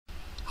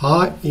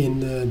Hi,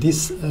 in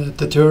this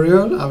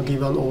tutorial I'll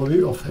give an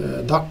overview of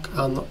DAQ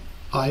and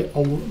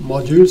I/O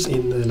modules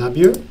in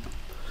LabVIEW.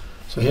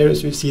 So here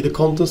as we see the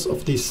contents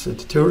of this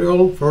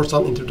tutorial. First,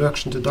 an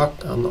introduction to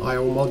DAQ and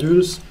I/O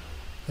modules,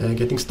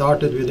 getting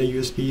started with the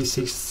USB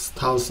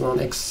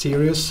 6000X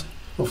series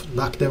of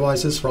DAQ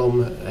devices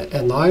from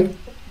NI.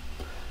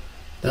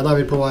 Then I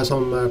will provide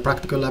some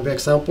practical lab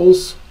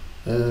examples.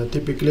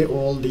 Typically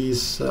all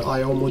these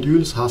I/O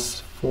modules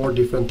has 4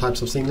 different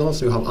types of signals.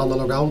 You have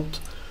analog out,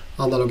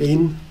 analog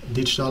in,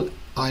 digital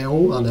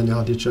I/O, and then you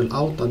have digital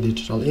out and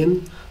digital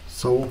in.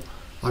 So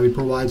I will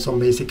provide some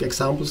basic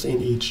examples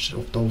in each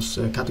of those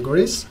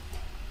categories.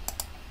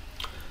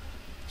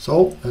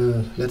 So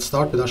let's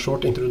start with a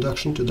short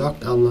introduction to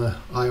DAQ and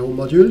I/O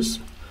modules.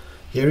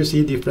 Here you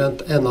see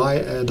different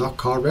NI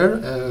DAQ hardware.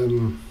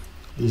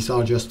 These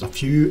are just a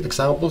few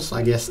examples.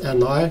 I guess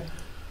NI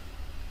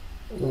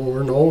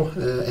or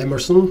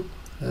Emerson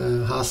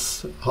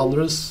has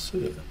hundreds,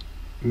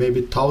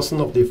 maybe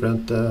thousands of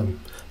different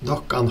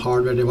DAQ and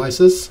hardware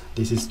devices.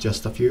 This is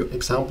just a few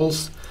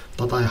examples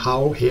that I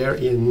have here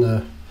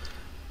in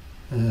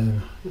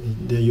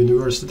the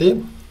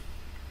university.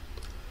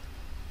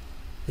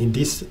 In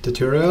this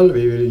tutorial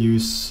we will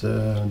use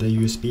the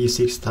USB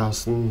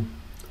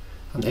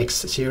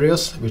 6000X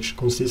series, which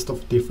consists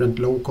of different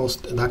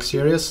low-cost DAQ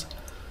series,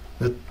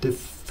 but the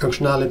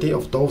functionality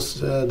of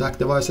those DAQ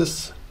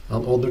devices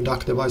and other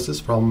DAQ devices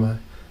from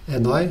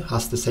NI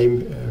has the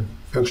same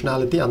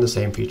functionality and the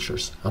same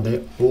features, and they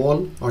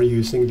all are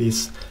using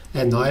this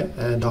NI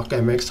DAQ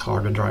MX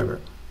hardware driver.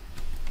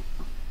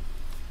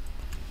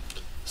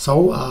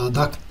 So a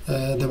DAQ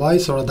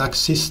device or a DAQ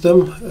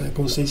system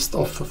consists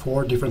of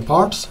 4 different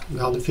parts. We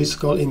have the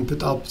physical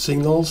input-output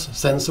signals,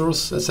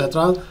 sensors,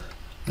 etc.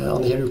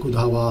 And here you could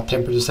have a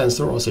temperature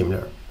sensor or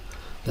similar.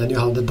 Then you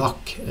have the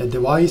DAQ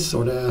device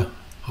or the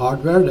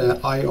hardware, the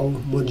I/O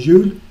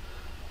module.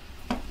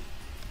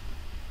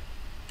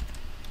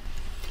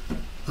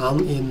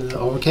 And in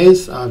our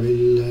case I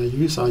will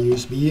use a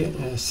USB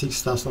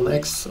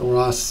 6000X or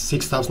a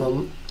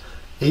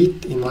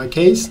 6008 in my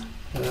case.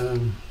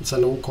 It's a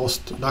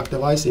low-cost DAQ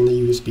device in the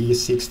USB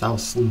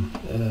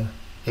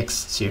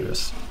 6000X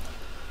series.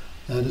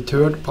 The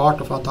third part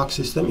of our DAQ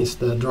system is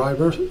the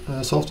driver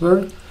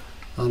software,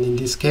 and in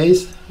this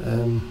case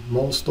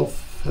most of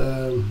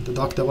the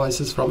DAQ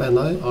devices from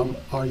NI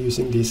are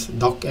using this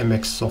DAQ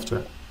MX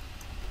software.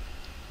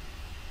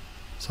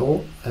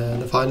 So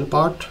the final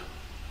part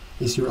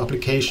is your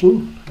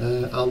application,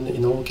 and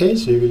in our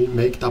case we will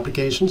make the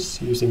applications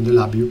using the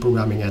LabVIEW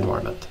programming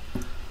environment.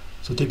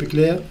 So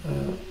typically,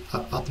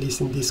 at least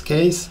in this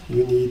case,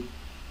 you need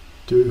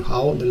to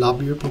have the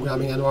LabVIEW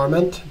programming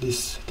environment.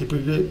 This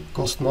typically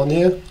costs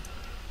money,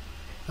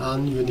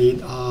 and you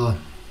need a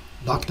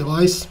DAQ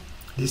device.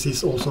 This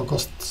is also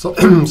cost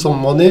some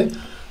money,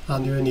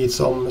 and you need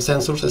some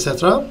sensors,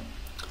 etc.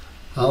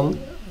 And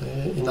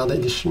in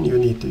addition, you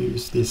need to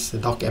use this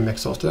DAQ MX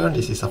software.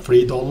 This is a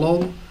free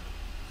download,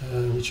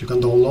 which you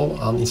can download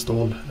and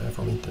install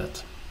from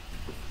internet.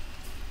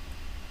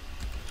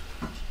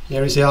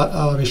 Here is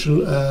a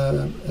visual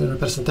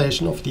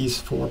representation of these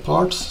 4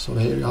 parts. So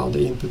here you have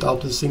the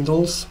input-output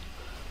signals.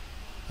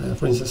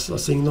 For instance,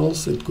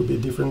 signals, it could be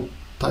different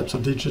types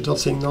of digital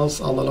signals,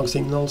 analog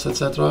signals,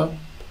 etc.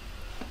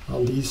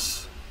 And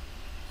these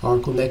are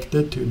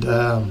connected to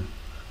the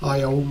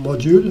I/O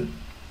module,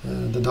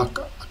 the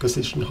DAQ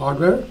acquisition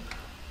hardware,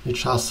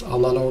 which has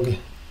analog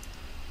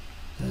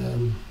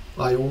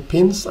I/O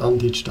pins and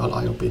digital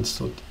I/O pins.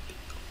 So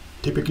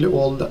typically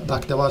all the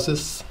DAQ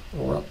devices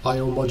or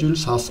I/O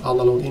modules has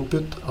analog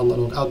input,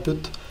 analog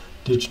output,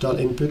 digital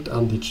input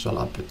and digital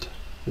output,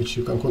 which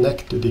you can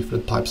connect to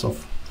different types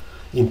of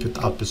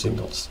input-output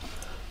signals.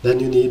 Then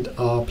you need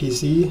a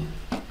PC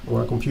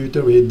or a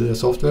computer with the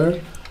software,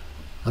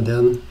 and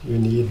then you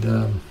need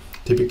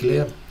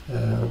typically,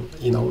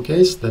 in our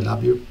case, the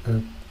LabVIEW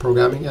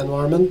programming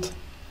environment.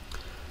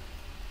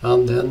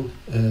 And then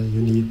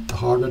you need the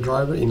hardware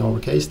driver, in our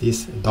case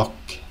this DAQ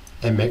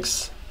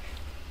MX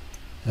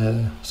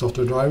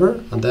software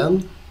driver, and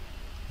then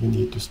you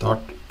need to start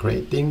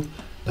creating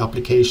the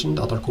application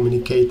that are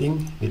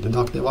communicating with the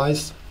DAQ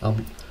device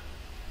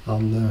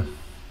and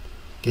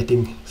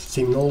getting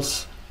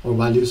signals or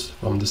values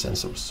from the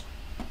sensors.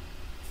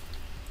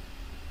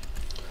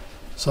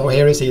 So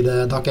here you see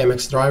the DAQ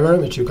MX driver,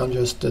 which you can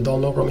just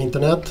download from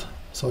internet.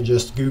 So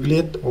just Google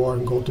it or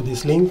go to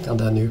this link, and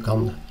then you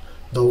can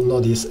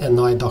download this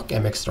NI DAQ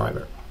MX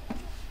driver.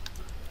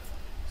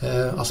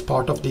 As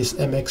part of this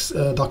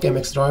DAQ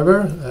MX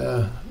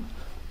driver,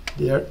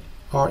 there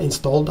are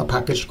installed a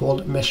package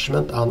called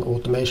Measurement and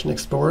Automation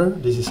Explorer.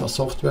 This is a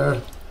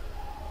software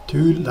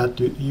tool that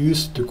you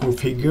use to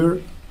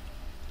configure,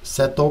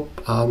 set up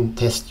and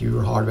test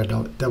your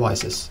hardware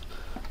devices.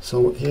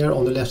 So here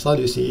on the left side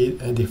you see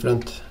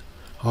different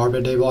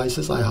hardware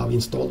devices I have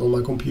installed on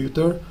my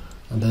computer,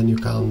 and then you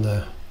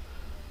can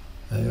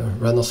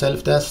run a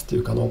self-test.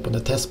 You can open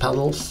the test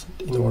panels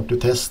in order to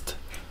test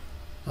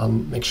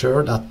and make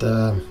sure that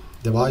the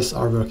device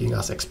are working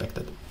as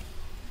expected.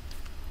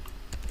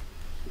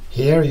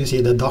 Here you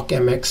see the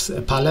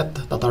DAQ palette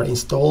that are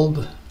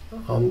installed.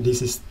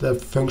 This is the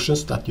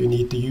functions that you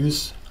need to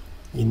use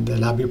in the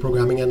LabVIEW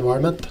programming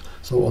environment.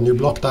 So on your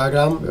block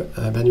diagram,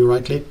 when you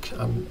right click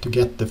to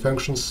get the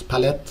functions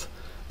palette,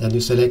 then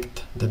you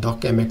select the DAQ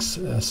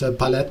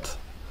subpalette,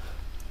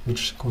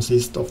 which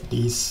consists of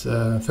these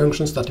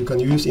functions that you can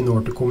use in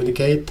order to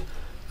communicate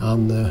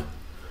and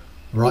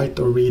write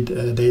or read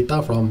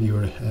data from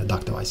your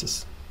DAQ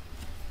devices.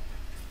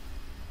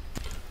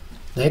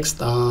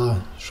 Next,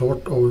 a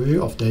short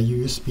overview of the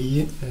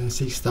USB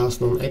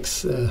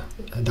 6000X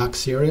DAQ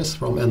series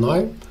from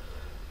NI.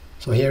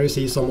 So here you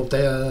see some of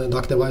the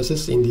DAQ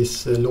devices in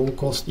this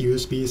low-cost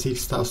USB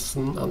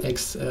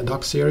 6000X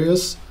DAQ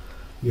series.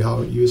 You have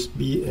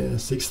USB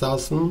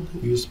 6000,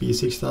 USB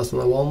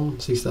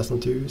 6001,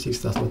 6002,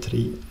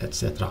 6003,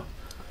 etc.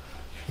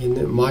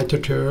 In my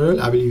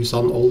tutorial I will use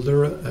an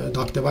older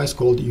DAQ device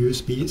called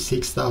USB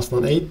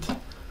 6008,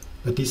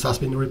 but this has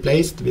been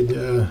replaced with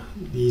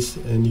these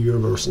newer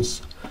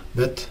versions.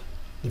 But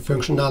the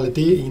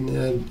functionality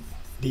in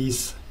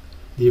these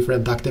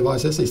different DAQ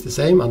devices is the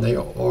same, and they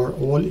are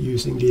all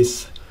using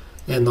this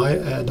NI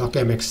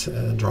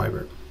DAQ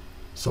driver.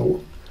 So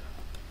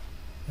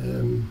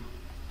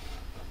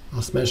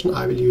as mentioned,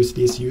 I will use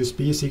this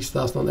USB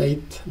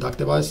 6008 DAQ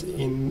device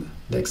in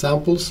the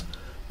examples,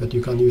 but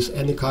you can use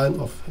any kind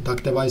of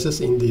DAQ devices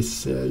in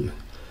this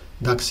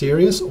DAQ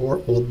series or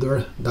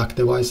other DAQ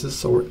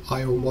devices or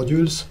I/O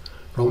modules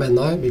from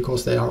NI,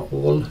 because they are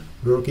all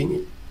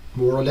working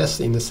more or less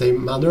in the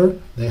same manner.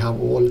 They have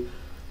all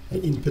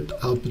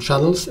input-output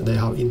channels, they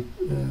have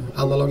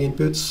analog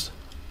inputs,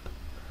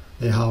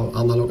 they have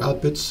analog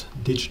outputs,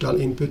 digital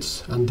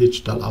inputs and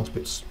digital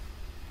outputs.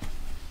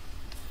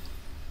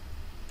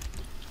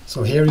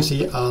 So here you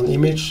see an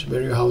image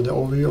where you have the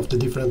overview of the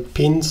different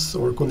pins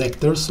or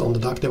connectors on the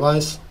DAQ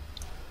device.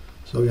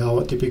 So you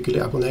have typically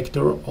a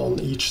connector on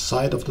each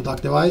side of the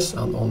DAQ device,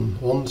 and on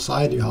one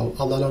side you have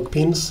analog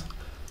pins,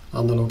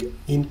 analog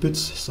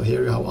inputs. So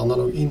here you have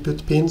analog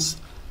input pins,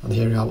 and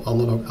here you have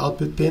analog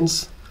output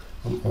pins.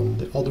 And on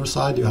the other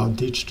side you have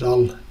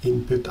digital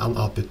input and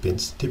output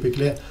pins.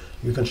 Typically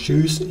you can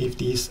choose if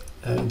these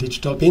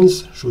digital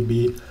pins should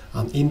be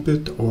an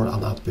input or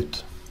an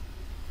output.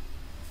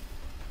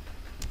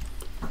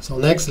 So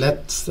next,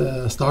 let's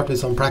start with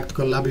some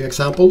practical LabVIEW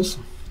examples.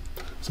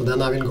 So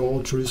then I will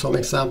go through some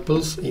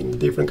examples in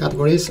different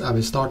categories. I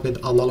will start with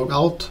analog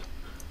out,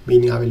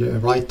 meaning I will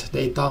write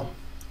data.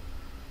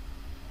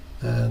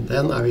 And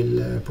then I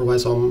will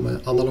provide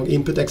some analog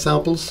input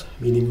examples,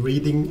 meaning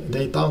reading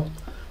data.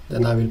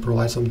 Then I will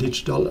provide some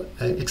digital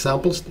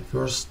examples,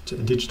 first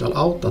digital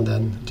out and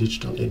then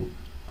digital in.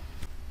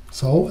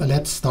 So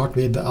let's start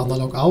with the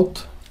analog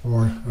out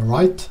or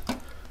write.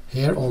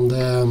 Here on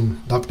the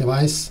DAQ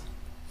device,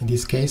 in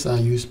this case a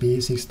USB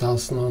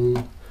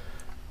 6000X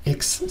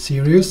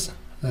series,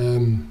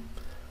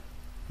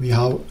 we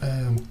have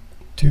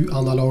two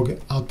analog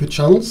output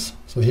channels.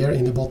 So here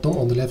in the bottom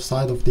on the left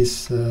side of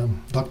this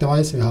DAQ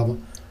device we have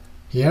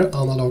here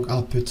analog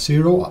output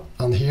 0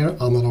 and here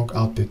analog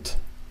output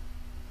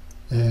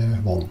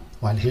 1,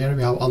 while here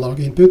we have analog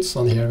inputs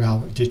and here we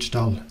have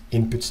digital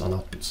inputs and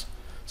outputs.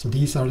 So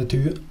these are the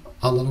two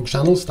analog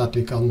channels that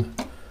we can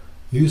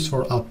use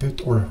for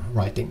output or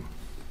writing.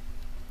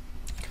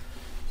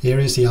 Here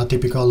you see a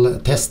typical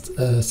test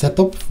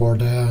setup for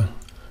the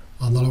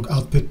analog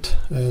output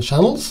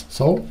channels.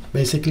 So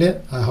basically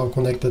I have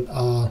connected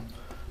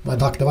my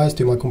DAQ device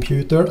to my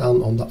computer,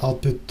 and on the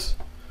output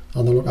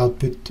analog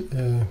output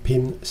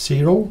pin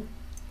 0,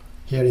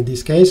 here in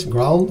this case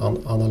ground and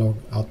analog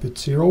output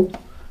 0,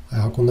 I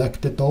have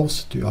connected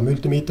those to a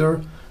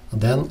multimeter,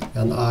 and then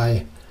when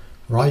I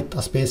write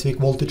a specific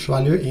voltage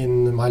value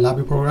in my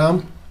LabVIEW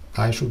program,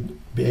 I should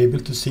be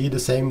able to see the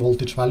same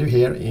voltage value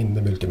here in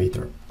the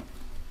multimeter.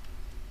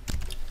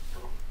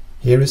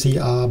 Here you see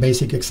a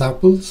basic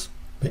example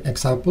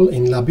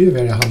in LabVIEW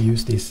where I have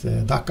used this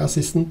DAQ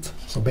assistant.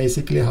 So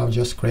basically I have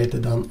just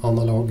created an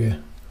analog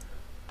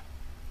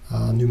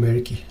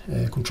numeric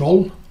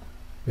control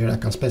where I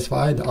can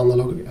specify the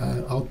analog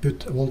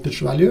output voltage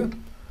value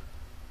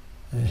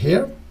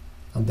here,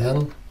 and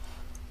then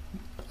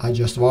I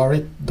just wire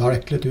it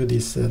directly to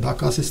this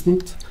DAQ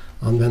assistant.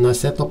 And when I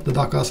set up the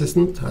DAQ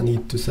assistant, I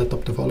need to set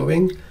up the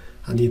following.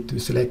 I need to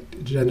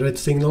select generate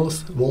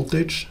signals,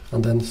 voltage,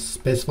 and then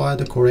specify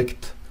the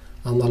correct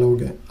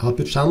analog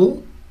output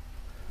channel.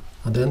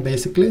 And then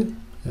basically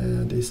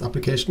this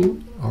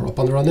application are up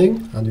and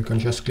running, and you can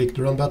just click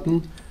the run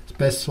button,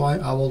 specify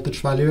a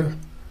voltage value,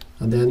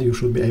 and then you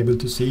should be able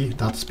to see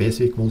that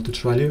specific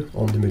voltage value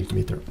on the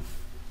multimeter.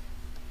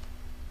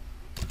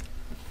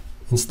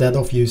 Instead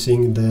of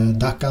using the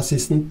DAQ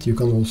assistant, you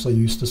can also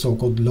use the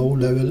so-called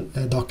low-level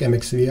DAQ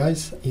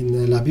MXVIs in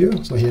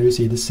LabVIEW. So here you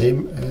see the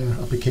same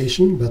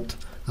application, but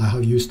I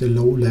have used the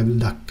low-level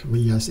DAQ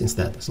VIs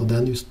instead. So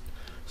then you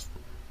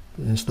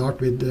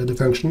start with the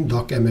function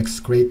DAQ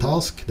MX create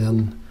task,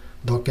 then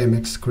DAQ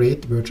MX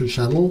create virtual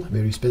channel,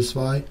 where you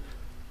specify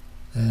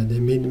the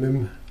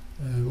minimum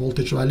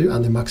voltage value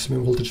and the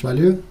maximum voltage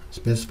value,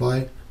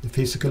 specify the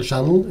physical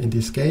channel in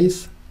this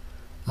case,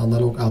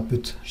 analog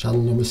output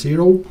channel number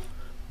 0.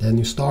 Then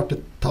you start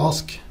the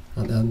task,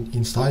 and then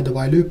inside the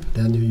while loop,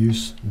 then you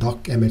use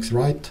DAQ MX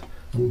write,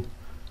 and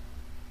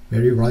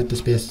where you write the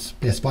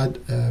specified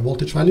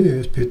voltage value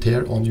you put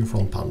here on your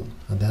front panel.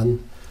 And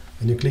then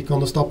when you click on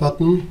the stop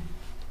button,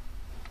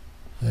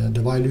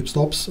 the while loop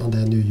stops, and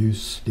then you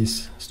use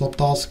this stop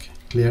task,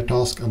 clear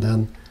task, and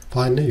then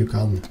finally you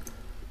can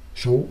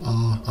show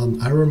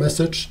an error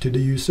message to the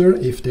user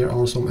if there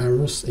are some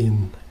errors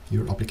in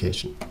your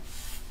application.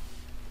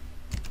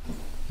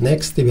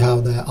 Next we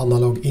have the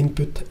analog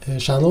input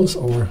channels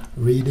or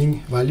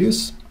reading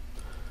values.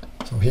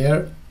 So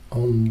here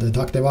on the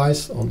DAQ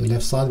device on the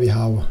left side we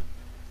have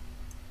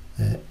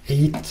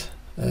 8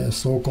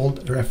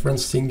 so-called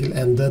reference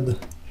single-ended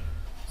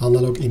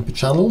analog input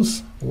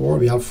channels, or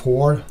we have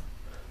 4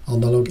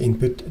 analog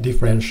input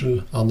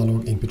differential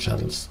analog input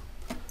channels.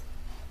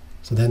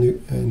 So then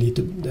you need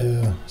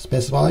to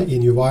specify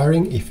in your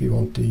wiring if you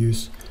want to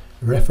use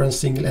reference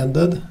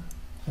single-ended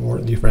or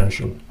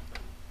differential.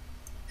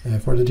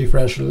 For the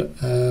differential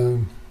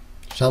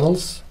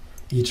channels,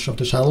 each of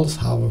the channels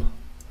have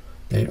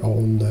their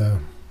own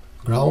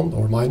ground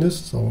or minus.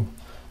 So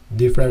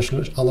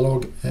differential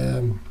analog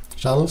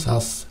channels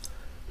has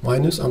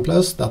minus and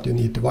plus that you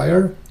need to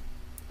wire,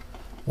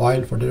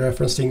 while for the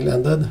reference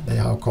single-ended they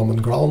have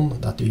common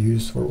ground that you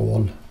use for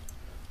all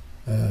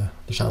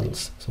the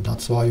channels. So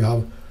that's why you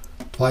have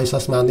twice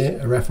as many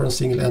reference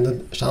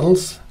single-ended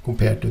channels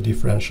compared to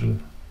differential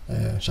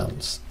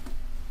channels.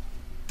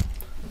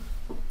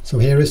 So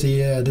here you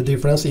see the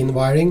difference in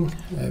wiring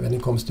when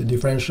it comes to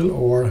differential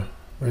or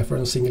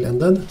reference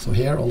single-ended. So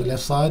here on the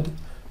left side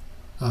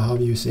I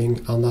have using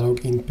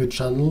analog input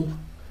channel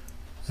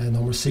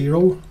number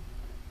 0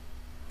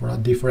 for a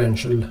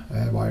differential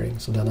wiring.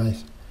 So then I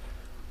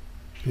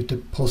put the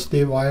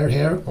positive wire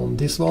here on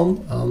this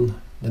one and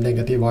the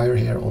negative wire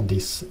here on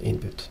this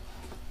input.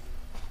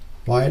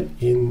 While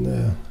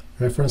in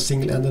reference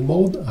single-ended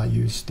mode I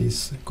use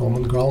this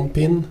common ground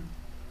pin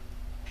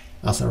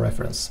as a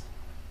reference.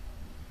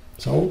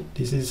 So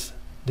this is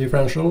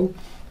differential,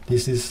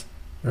 this is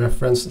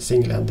reference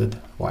single-ended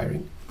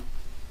wiring.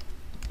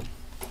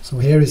 So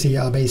here you see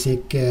a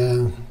basic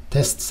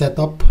test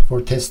setup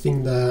for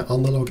testing the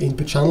analog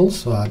input channels.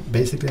 So I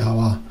basically have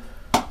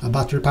a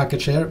battery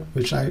package here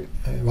which I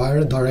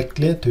wire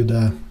directly to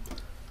the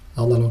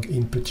analog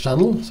input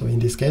channel. So in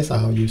this case I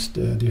have used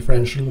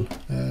differential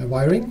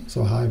wiring.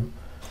 So I have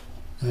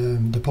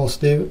the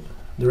positive,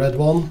 the red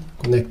one,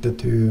 connected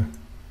to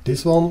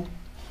this one,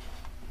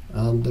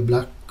 and the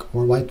black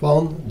or white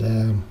one,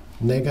 the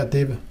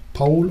negative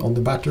pole on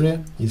the battery,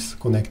 is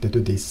connected to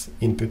this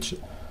input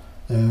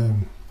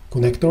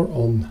connector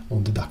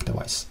on the DAQ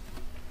device.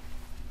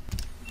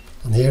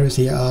 And here you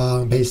see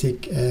a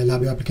basic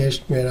LabVIEW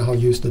application where I have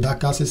used the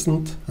DAQ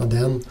assistant, and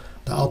then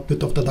the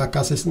output of the DAQ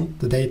assistant,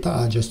 the data,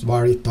 I just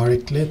wire it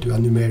directly to a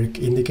numeric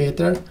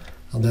indicator,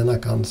 and then I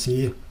can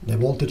see the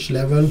voltage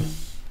level,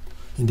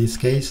 in this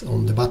case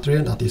on the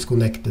battery, that is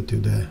connected to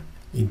the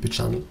input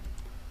channel.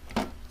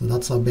 So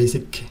that's a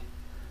basic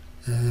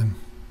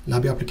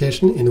LabVIEW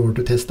application in order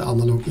to test the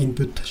analog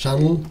input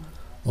channel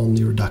on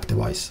your DAQ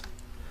device.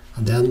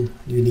 And then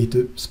you need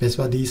to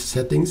specify these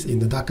settings in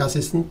the DAQ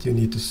assistant. You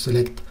need to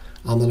select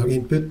analog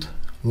input,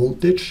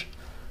 voltage,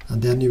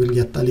 and then you will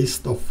get a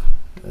list of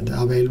the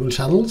available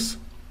channels.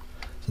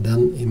 So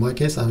then in my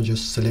case I have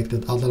just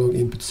selected analog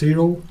input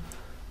 0,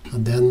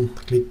 and then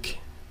click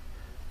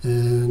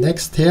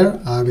next.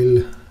 Here I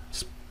will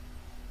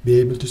be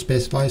able to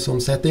specify some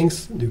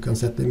settings. You can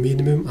set the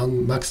minimum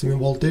and maximum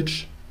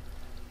voltage,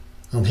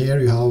 and here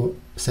you have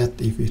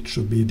set if it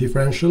should be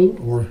differential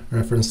or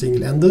reference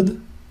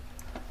single-ended,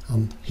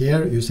 and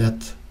here you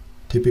set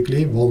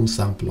typically 1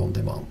 sample on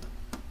demand.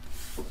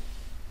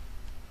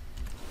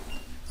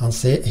 And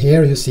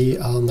here you see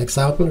an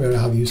example where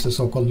I have used the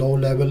so-called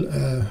low-level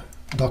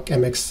DAQ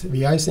MX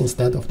VIs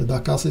instead of the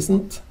DAQ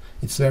assistant.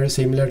 It's very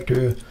similar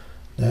to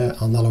the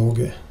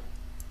analog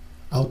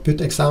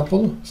output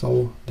example.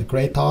 So the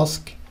create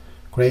task,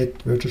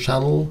 create virtual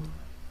channel,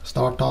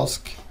 start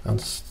task,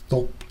 and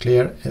stop,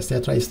 clear,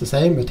 etc. is the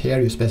same, but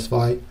here you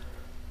specify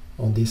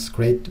on this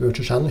create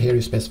virtual channel, here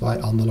you specify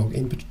analog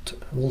input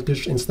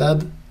voltage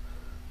instead.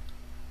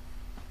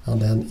 And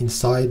then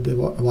inside the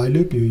while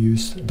loop you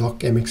use DAQ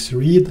MX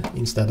read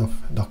instead of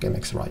DAQ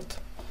MX write.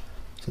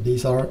 So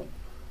these are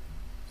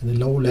the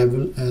low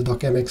level DAQ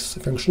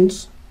MX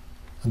functions,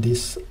 and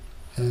this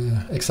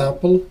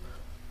example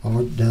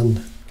are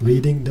then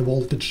reading the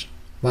voltage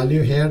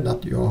value here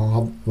that you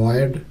have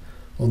wired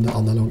on the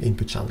analog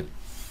input channel.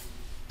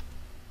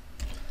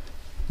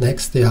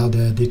 Next we have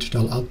the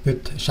digital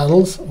output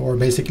channels, or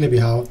basically we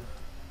have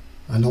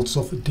lots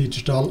of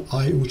digital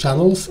I/O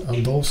channels,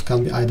 and those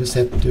can be either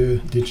set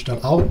to digital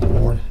out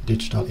or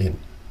digital in.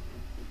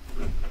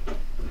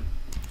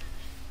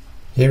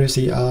 Here you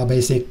see a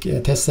basic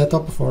test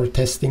setup for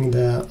testing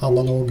the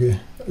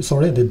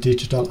the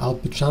digital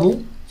output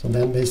channel. So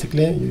then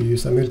basically you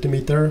use a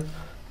multimeter,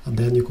 and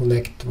then you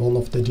connect one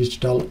of the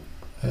digital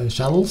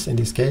channels, in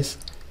this case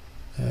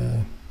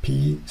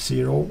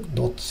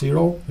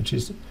P0.0, which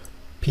is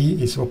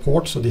P is for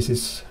port, so this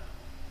is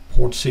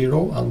port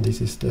 0 and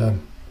this is the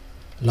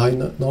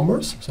line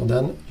numbers. So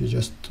then you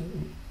just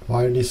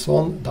wire this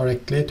one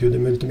directly to the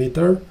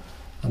multimeter,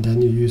 and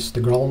then you use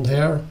the ground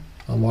here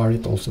and wire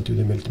it also to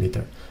the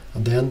multimeter.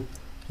 And then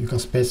you can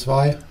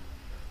specify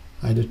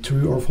either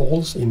true or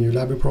false in your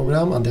LabVIEW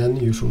program, and then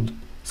you should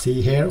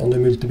see here on the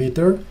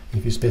multimeter,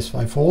 if you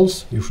specify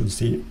false, you should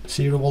see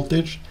 0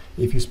 voltage.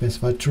 If you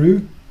specify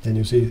true, then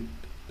you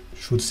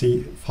should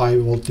see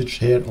 5 voltage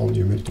here on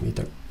your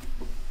multimeter.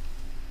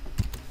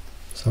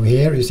 So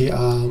here you see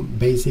a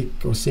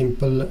basic or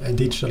simple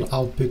digital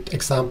output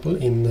example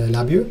in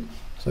LabVIEW.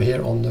 So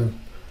here on the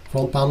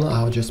front panel I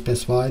have just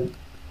specified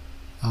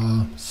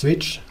a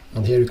switch,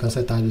 and here you can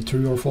set either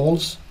true or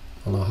false,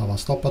 and I have a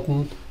stop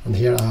button, and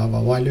here I have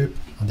a while loop,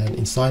 and then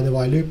inside the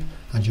while loop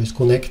I just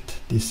connect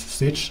this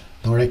switch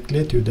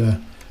directly to the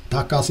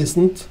DAQ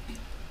assistant.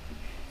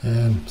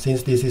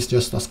 Since this is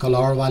just a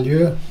scalar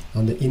value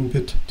and the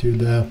input to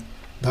the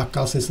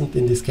DAQ assistant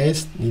in this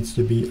case needs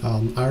to be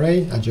an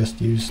array, I just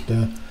use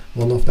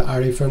one of the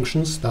array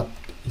functions that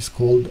is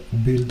called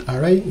build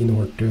array in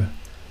order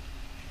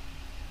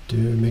to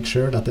make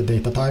sure that the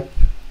data type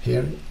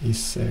here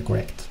is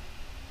correct.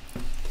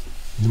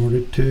 In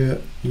order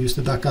to use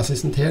the DAQ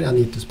assistant here, I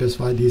need to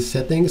specify these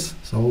settings.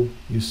 So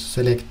you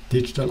select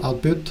digital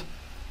output,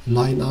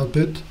 line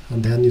output,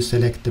 and then you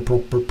select the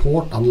proper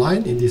port and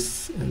line. In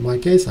my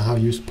case, I have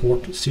used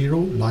port 0,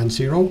 line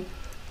 0,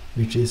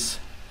 which is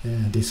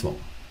this one.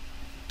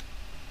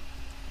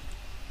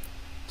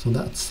 So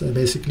that's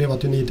basically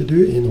what you need to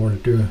do in order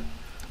to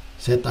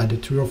set either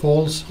true or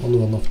false on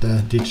one of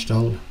the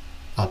digital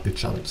output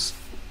channels.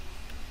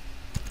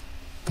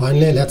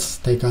 Finally, let's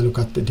take a look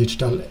at the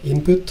digital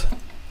input.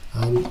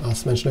 And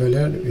as mentioned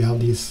earlier, we have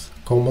these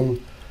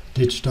common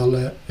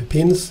digital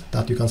pins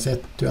that you can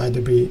set to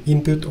either be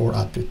input or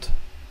output.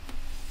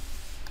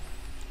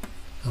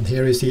 And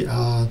here you see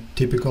a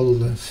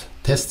typical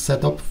test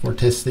setup for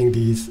testing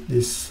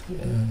this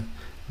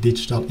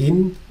digital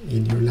in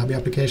your LabVIEW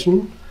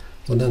application.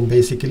 So then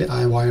basically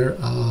I wire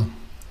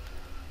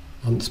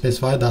and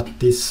specify that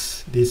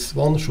this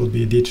one should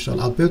be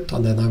digital output,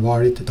 and then I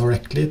wire it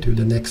directly to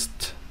the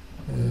next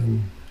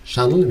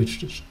channel,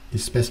 which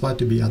is specified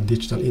to be a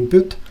digital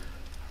input,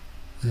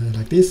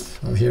 like this.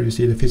 So here you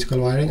see the physical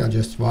wiring. I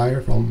just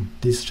wire from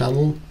this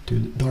channel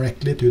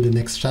directly to the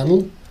next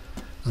channel,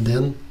 and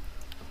then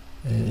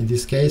in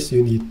this case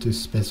you need to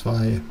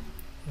specify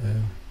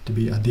to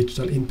be a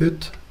digital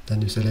input.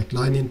 Then you select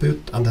line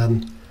input, and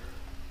then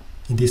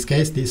in this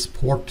case this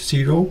port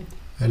 0,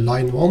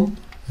 line 1,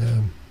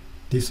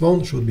 this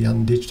one should be a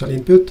digital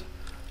input,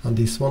 and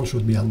this one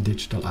should be a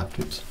digital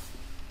output.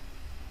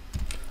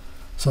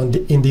 So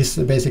in this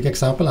basic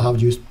example I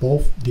have used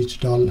both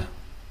digital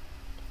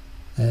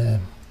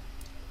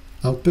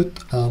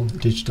output and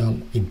digital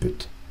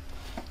input.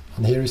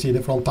 And here you see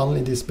the front panel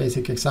in this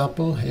basic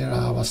example. Here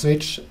I have a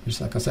switch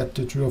which I can set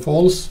to true or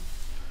false,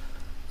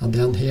 and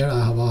then here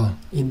I have an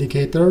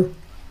indicator.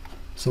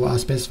 So I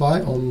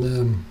specify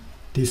on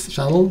this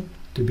channel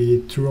to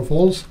be true or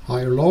false,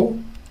 high or low.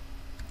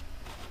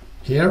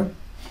 Here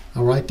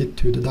I write it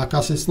to the DAQ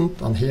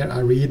assistant, and here I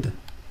read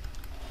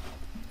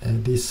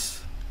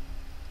this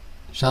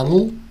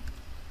channel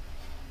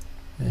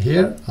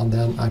here, and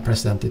then I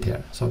present it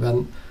here. So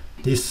when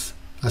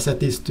I set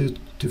this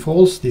to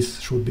false, this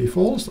should be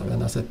false, and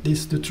when I set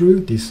this to true,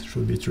 this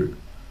should be true.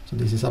 So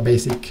this is a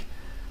basic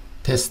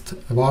test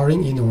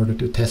wiring in order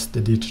to test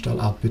the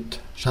digital output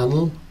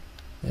channel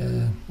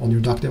on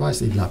your DAQ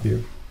device in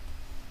LabVIEW.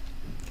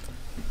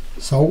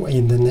 So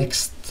in the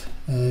next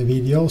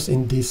videos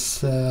in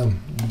this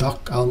DAQ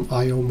and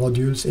I/O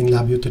modules in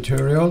LabVIEW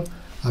tutorial,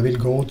 I will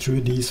go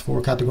through these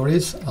 4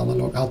 categories: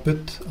 analog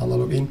output,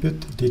 analog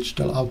input,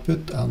 digital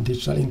output, and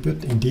digital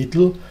input in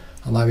detail,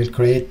 and I will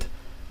create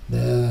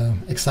the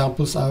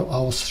examples I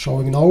was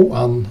showing now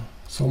and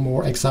some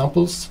more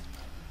examples.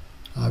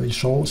 I will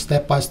show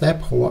step by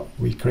step how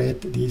we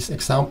create these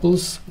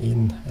examples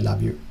in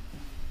LabVIEW.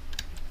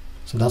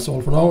 So that's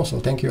all for now, so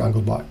thank you and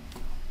goodbye.